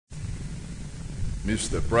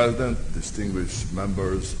Mr. President, distinguished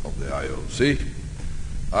members of the IOC,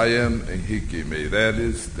 I am Henrique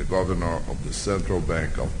Meirelles, the Governor of the Central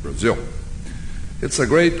Bank of Brazil. It's a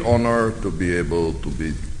great honor to be able to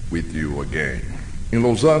be with you again. In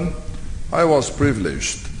Lausanne, I was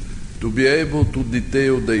privileged to be able to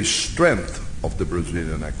detail the strength of the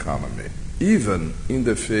Brazilian economy, even in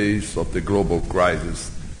the face of the global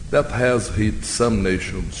crisis that has hit some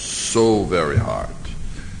nations so very hard.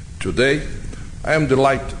 Today, I am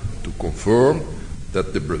delighted to confirm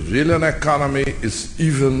that the Brazilian economy is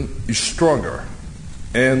even stronger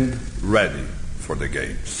and ready for the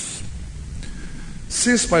Games.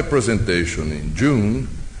 Since my presentation in June,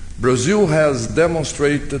 Brazil has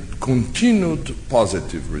demonstrated continued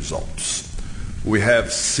positive results. We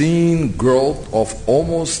have seen growth of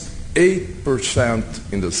almost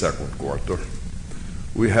 8% in the second quarter.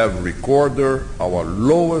 We have recorded our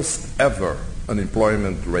lowest ever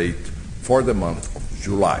unemployment rate for the month of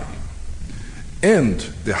July, and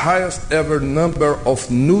the highest ever number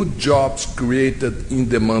of new jobs created in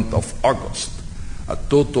the month of August, a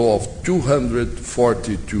total of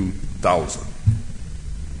 242,000.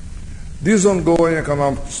 This ongoing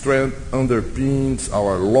economic strength underpins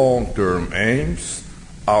our long-term aims,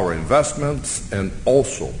 our investments, and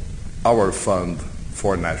also our Fund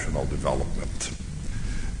for National Development.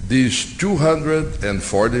 This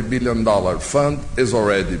 $240 billion fund is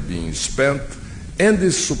already being spent and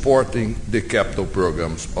is supporting the capital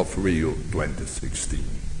programs of Rio 2016.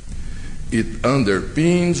 It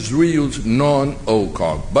underpins Rio's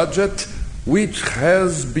non-OCOG budget, which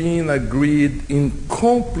has been agreed in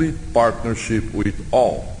complete partnership with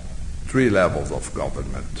all three levels of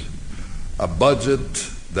government. A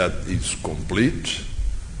budget that is complete,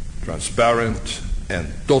 transparent,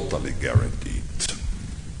 and totally guaranteed.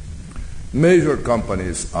 Major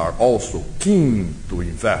companies are also keen to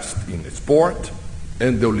invest in sport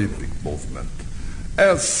and the Olympic movement,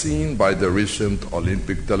 as seen by the recent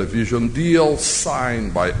Olympic television deal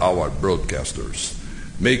signed by our broadcasters,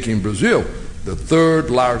 making Brazil the third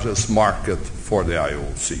largest market for the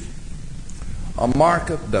IOC. A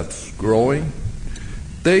market that's growing,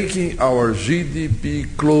 taking our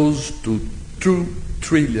GDP close to $2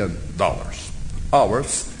 trillion.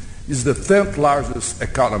 Ours is the 10th largest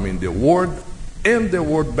economy in the world, and the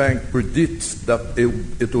World Bank predicts that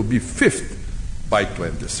it will be 5th by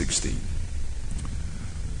 2016.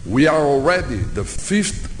 We are already the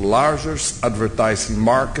 5th largest advertising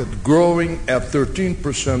market, growing at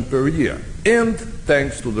 13% per year, and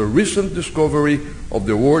thanks to the recent discovery of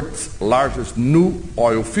the world's largest new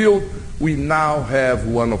oil field, we now have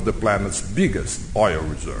one of the planet's biggest oil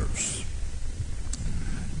reserves.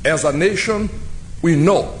 As a nation, we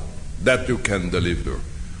know that you can deliver.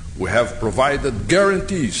 We have provided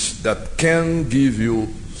guarantees that can give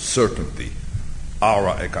you certainty. Our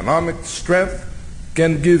economic strength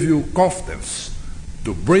can give you confidence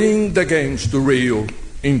to bring the Games to Rio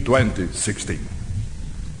in 2016.